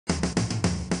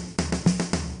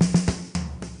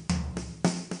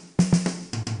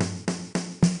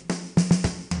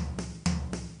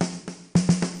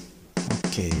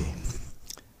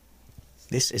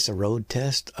This is a road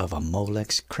test of a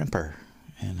Molex crimper,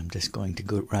 and I'm just going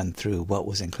to run through what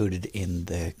was included in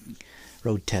the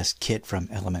road test kit from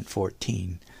Element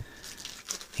 14.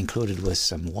 Included was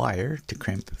some wire to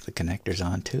crimp the connectors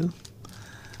onto.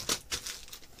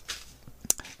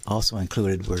 Also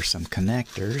included were some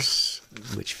connectors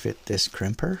which fit this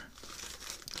crimper.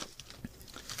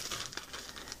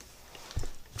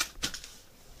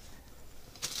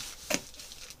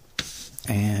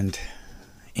 And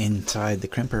inside the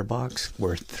crimper box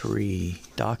were 3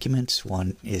 documents.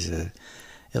 One is an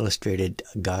illustrated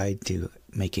guide to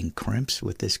making crimps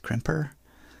with this crimper.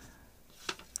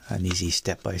 An easy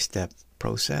step-by-step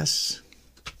process.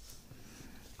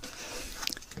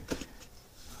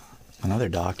 Another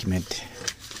document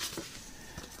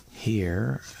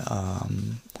here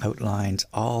outlines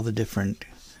all the different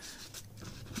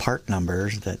part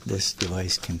numbers that this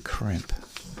device can crimp.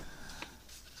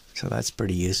 So that's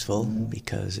pretty useful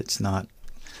because it's not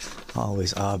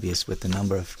always obvious with the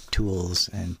number of tools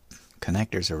and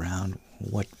connectors around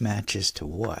what matches to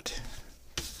what.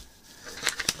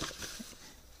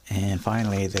 And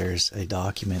finally, there's a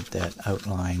document that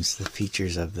outlines the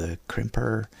features of the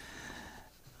crimper,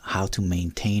 how to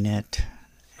maintain it,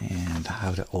 and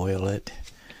how to oil it,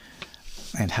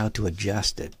 and how to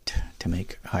adjust it to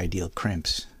make ideal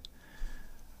crimps.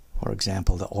 For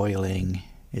example, the oiling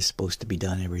is supposed to be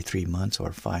done every 3 months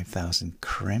or 5,000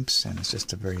 crimps, and it's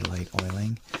just a very light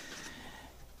oiling.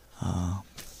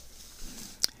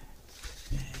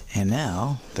 And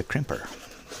now the crimper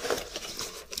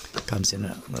comes in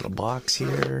a little box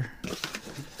here.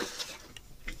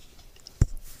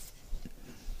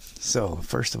 So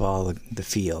first of all, the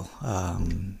feel.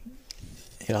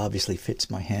 It obviously fits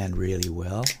my hand really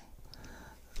well,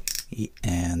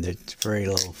 and it's very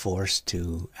low force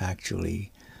to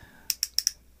actually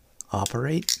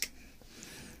operate.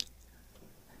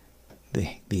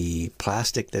 The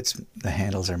plastic that's the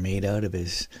handles are made out of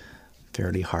is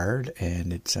fairly hard,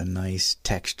 and it's a nice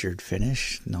textured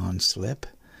finish, non-slip.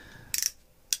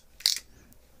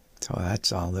 So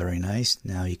that's all very nice.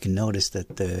 Now you can notice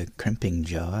that the crimping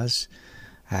jaws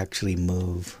actually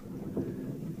move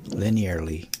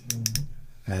linearly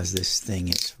as this thing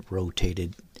is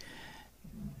rotated.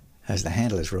 As the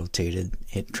handle is rotated,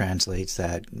 it translates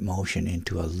that motion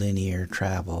into a linear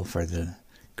travel for the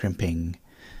crimping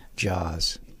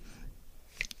jaws.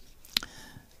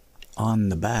 On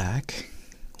the back,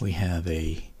 we have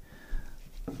a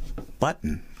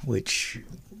button which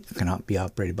cannot be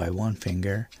operated by one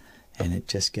finger, and it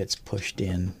just gets pushed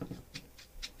in.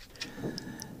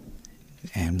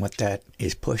 And what that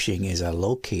is pushing is a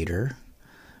locator,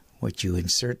 which you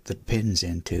insert the pins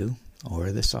into,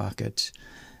 or the sockets,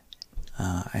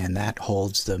 and that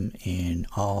holds them in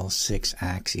all 6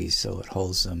 axes. So it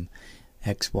holds them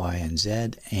X, Y, and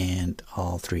Z, and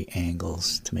all 3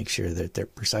 angles to make sure that they're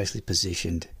precisely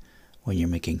positioned when you're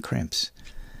making crimps.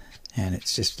 And it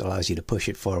just allows you to push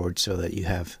it forward so that you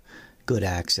have good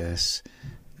access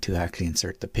to actually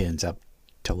insert the pins up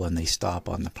to when they stop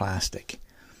on the plastic.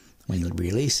 When you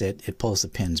release it, it pulls the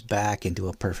pins back into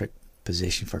a perfect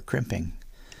position for crimping.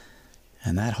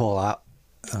 And that whole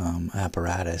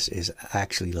apparatus is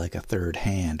actually like a third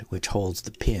hand, which holds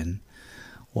the pin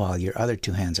while your other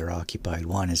 2 hands are occupied.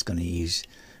 One is going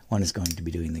to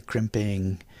be doing the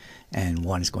crimping, and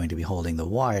one is going to be holding the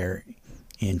wire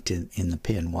in the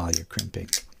pin while you're crimping.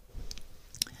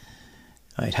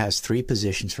 It has 3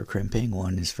 positions for crimping.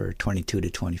 One is for 22 to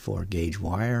 24 gauge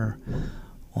wire,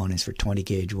 one is for 20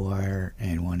 gauge wire,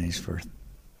 and one is for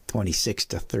 26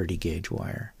 to 30 gauge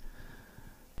wire.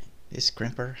 This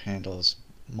crimper handles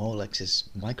Molex's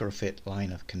MicroFit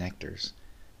line of connectors,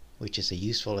 which is a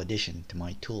useful addition to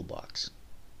my toolbox.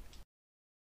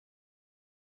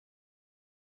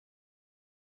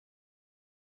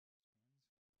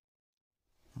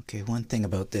 Okay, one thing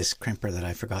about this crimper that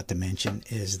I forgot to mention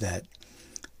is that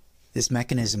this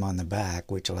mechanism on the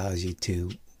back, which allows you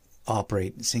to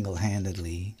operate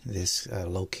single-handedly this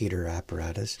locator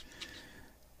apparatus,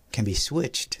 can be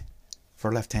switched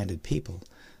for left-handed people.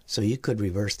 So you could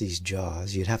reverse these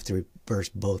jaws. You'd have to reverse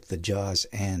both the jaws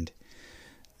and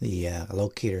the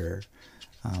locator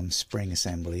spring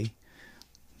assembly,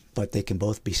 but they can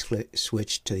both be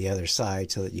switched to the other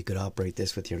side so that you could operate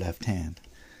this with your left hand.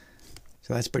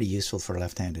 So that's pretty useful for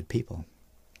left-handed people.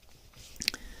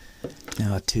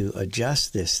 Now, to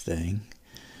adjust this thing,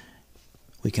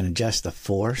 we can adjust the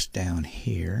force down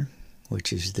here,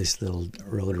 which is this little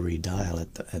rotary dial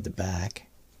at the back.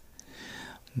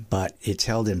 But it's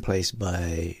held in place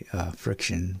by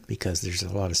friction because there's a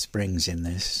lot of springs in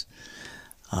this.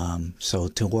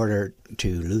 So in order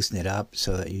to loosen it up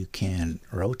so that you can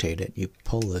rotate it, you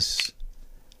pull this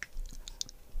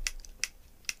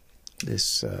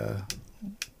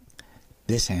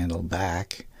this handle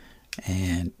back,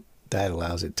 and that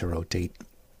allows it to rotate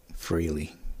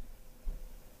freely.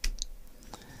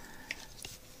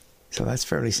 So that's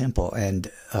fairly simple. And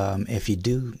if you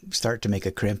do start to make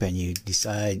a crimp and you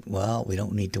decide, well, we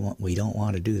don't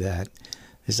want to do that,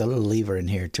 there's a little lever in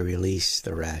here to release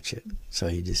the ratchet. So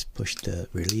you just push the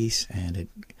release and it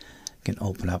can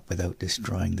open up without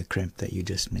destroying the crimp that you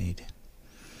just made.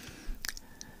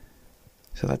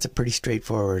 So that's a pretty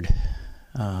straightforward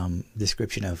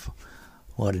description of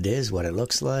what it is, what it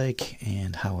looks like,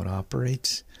 and how it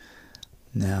operates.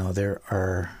 Now there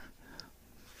are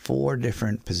 4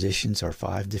 different positions or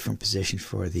 5 different positions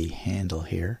for the handle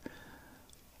here.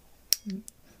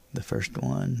 The first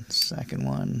one, second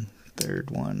one,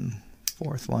 third one,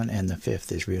 fourth one, and the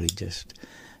 5th is really just,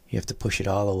 you have to push it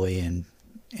all the way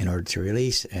in order to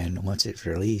release, and once it's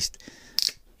released,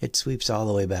 it sweeps all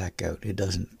the way back out. It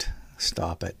doesn't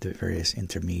stop at the various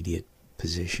intermediate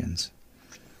positions.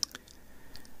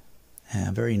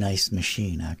 A very nice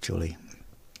machine, actually.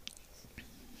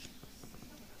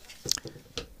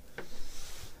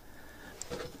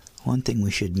 One thing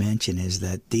we should mention is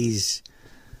that these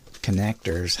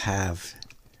connectors have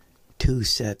 2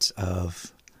 sets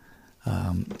of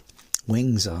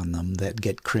wings on them that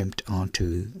get crimped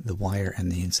onto the wire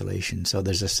and the insulation. So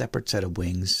there's a separate set of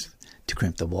wings to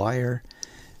crimp the wire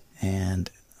and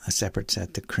a separate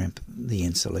set to crimp the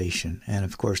insulation. And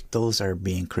of course those are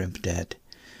being crimped at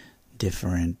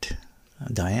different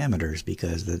diameters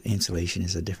because the insulation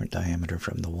is a different diameter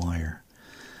from the wire.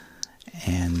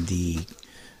 And the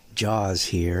jaws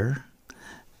here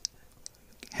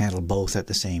handle both at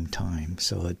the same time,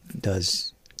 so it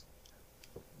does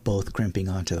both crimping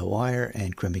onto the wire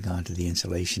and crimping onto the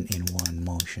insulation in one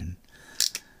motion.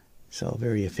 So a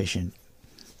very efficient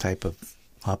type of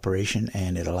operation,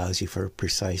 and it allows you for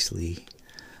precisely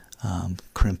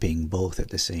crimping both at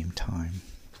the same time.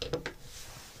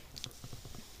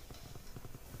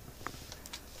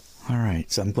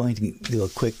 Alright, so I'm going to do a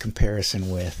quick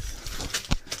comparison with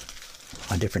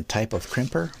a different type of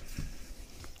crimper,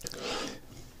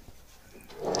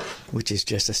 which is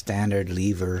just a standard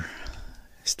lever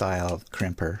style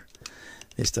crimper.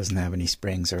 This doesn't have any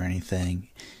springs or anything.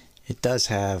 It does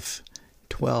have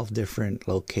 12 different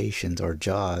locations or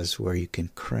jaws where you can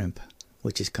crimp,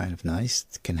 which is kind of nice.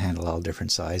 It can handle all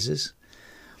different sizes,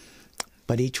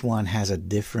 but each one has a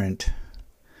different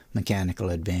mechanical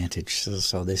advantage.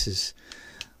 So this is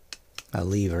a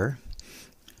lever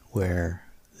where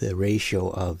the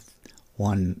ratio of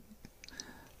one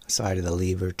side of the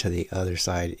lever to the other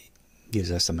side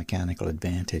gives us a mechanical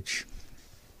advantage.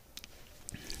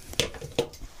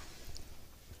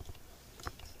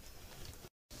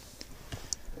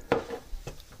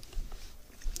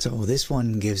 So this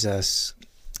one gives us,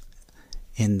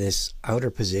 in this outer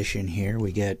position here,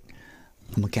 we get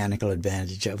a mechanical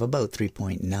advantage of about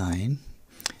 3.9.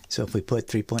 So if we put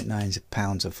 3.9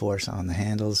 pounds of force on the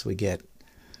handles, we get,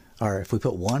 or if we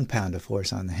put 1 pound of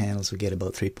force on the handles, we get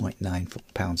about 3.9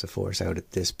 pounds of force out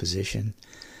at this position.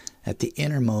 At the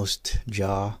innermost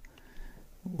jaw,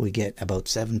 we get about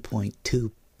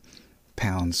 7.2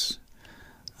 pounds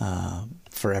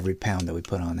for every pound that we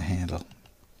put on the handle.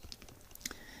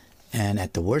 And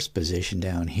at the worst position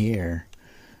down here,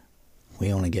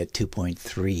 we only get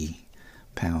 2.3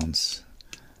 pounds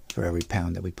for every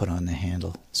pound that we put on the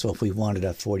handle. So if we wanted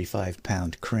a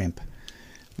 45-pound crimp,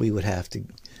 we would have to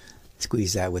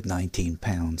squeeze that with 19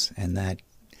 pounds, and that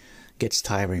gets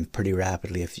tiring pretty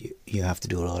rapidly if you have to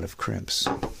do a lot of crimps.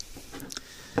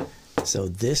 So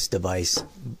this device,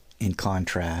 in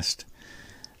contrast,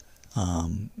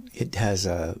 it has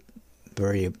a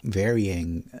very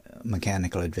varying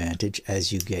mechanical advantage.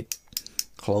 As you get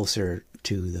closer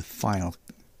to the final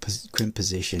crimp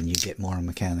position, you get more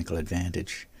mechanical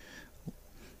advantage,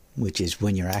 which is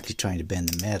when you're actually trying to bend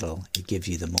the metal, it gives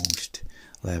you the most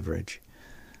leverage.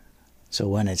 So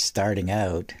when it's starting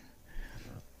out,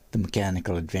 the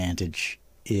mechanical advantage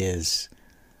is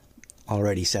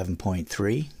already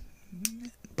 7.3,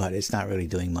 but it's not really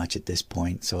doing much at this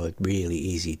point, so it's really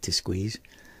easy to squeeze.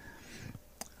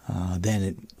 Then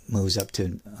it moves up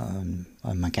to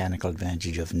a mechanical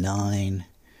advantage of 9,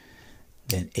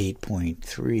 then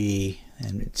 8.3,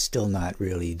 and it's still not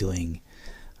really doing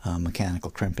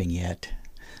mechanical crimping yet.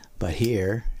 But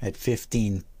here at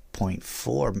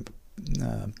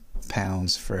 15.4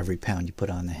 pounds for every pound you put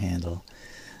on the handle,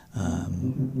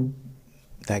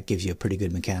 that gives you a pretty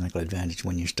good mechanical advantage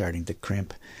when you're starting to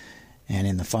crimp. And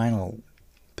in the final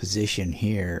position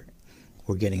here,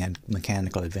 we're getting a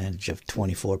mechanical advantage of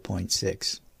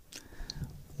 24.6,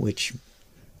 which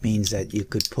means that you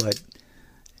could put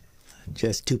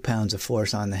just 2 pounds of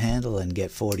force on the handle and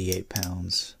get 48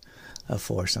 pounds of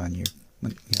force on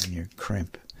your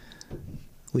crimp,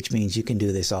 which means you can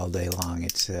do this all day long.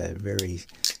 It's a very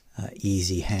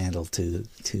easy handle to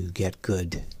get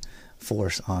good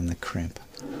force on the crimp.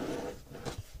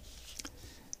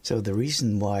 So the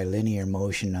reason why linear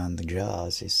motion on the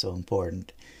jaws is so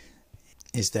important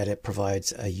is that it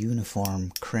provides a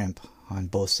uniform crimp on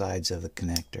both sides of the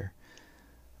connector.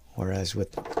 Whereas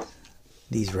with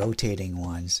these rotating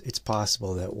ones, it's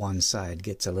possible that one side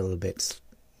gets a little bit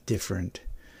different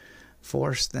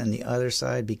force than the other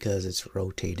side because it's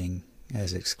rotating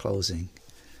as it's closing.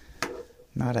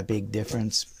 Not a big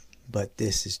difference, but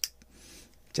this is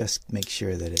just make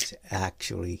sure that it's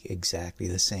actually exactly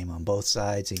the same on both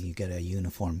sides and you get a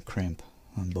uniform crimp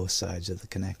on both sides of the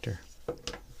connector.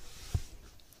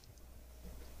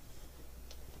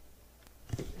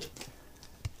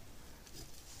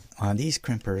 On these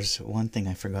crimpers, one thing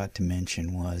I forgot to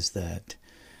mention was that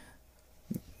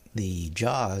the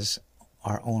jaws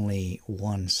are only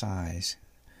one size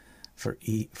for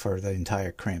the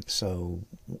entire crimp. So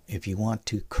if you want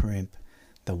to crimp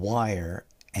the wire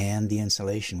and the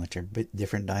insulation, which are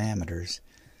different diameters,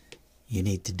 you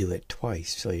need to do it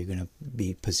twice. So you're going to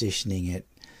be positioning it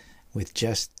with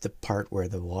just the part where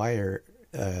the wire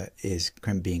is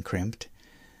being crimped.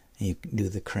 And you do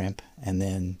the crimp, and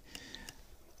then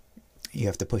you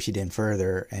have to push it in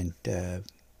further and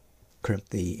crimp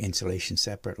the insulation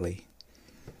separately.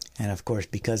 And of course,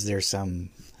 because there's some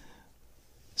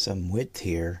width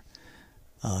here,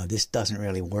 this doesn't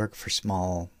really work for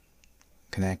small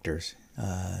connectors.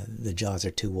 The jaws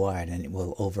are too wide and it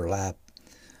will overlap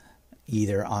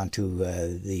either onto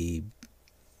the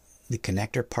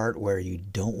connector part where you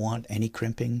don't want any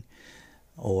crimping,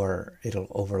 or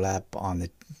it'll overlap on the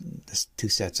two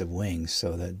sets of wings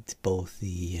so that both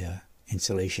the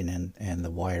insulation and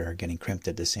the wire are getting crimped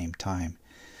at the same time.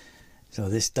 So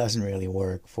this doesn't really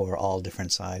work for all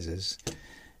different sizes,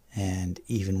 and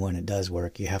even when it does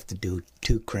work, you have to do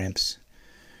 2 crimps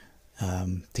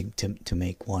to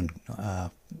make one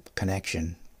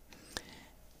connection.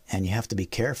 And you have to be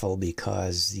careful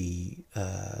because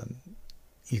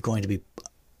you're going to be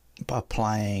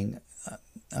applying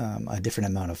a different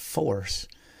amount of force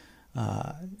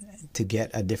to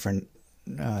get a different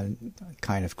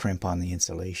kind of crimp on the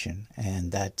insulation,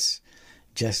 and that's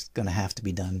just going to have to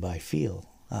be done by feel.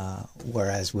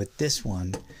 Whereas with this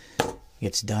one,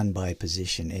 it's done by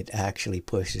position. It actually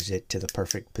pushes it to the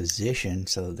perfect position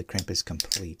so that the crimp is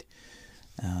complete.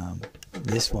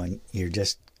 This one, you're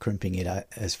just crimping it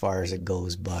as far as it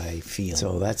goes by feel.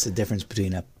 So that's the difference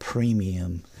between a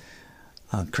premium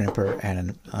crimper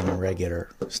and a regular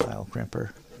style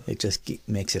crimper. It just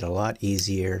makes it a lot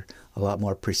easier, a lot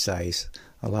more precise,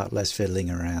 a lot less fiddling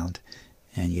around,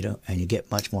 and you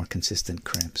get much more consistent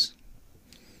crimps.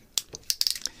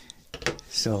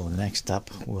 So next up,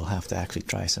 we'll have to actually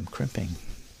try some crimping.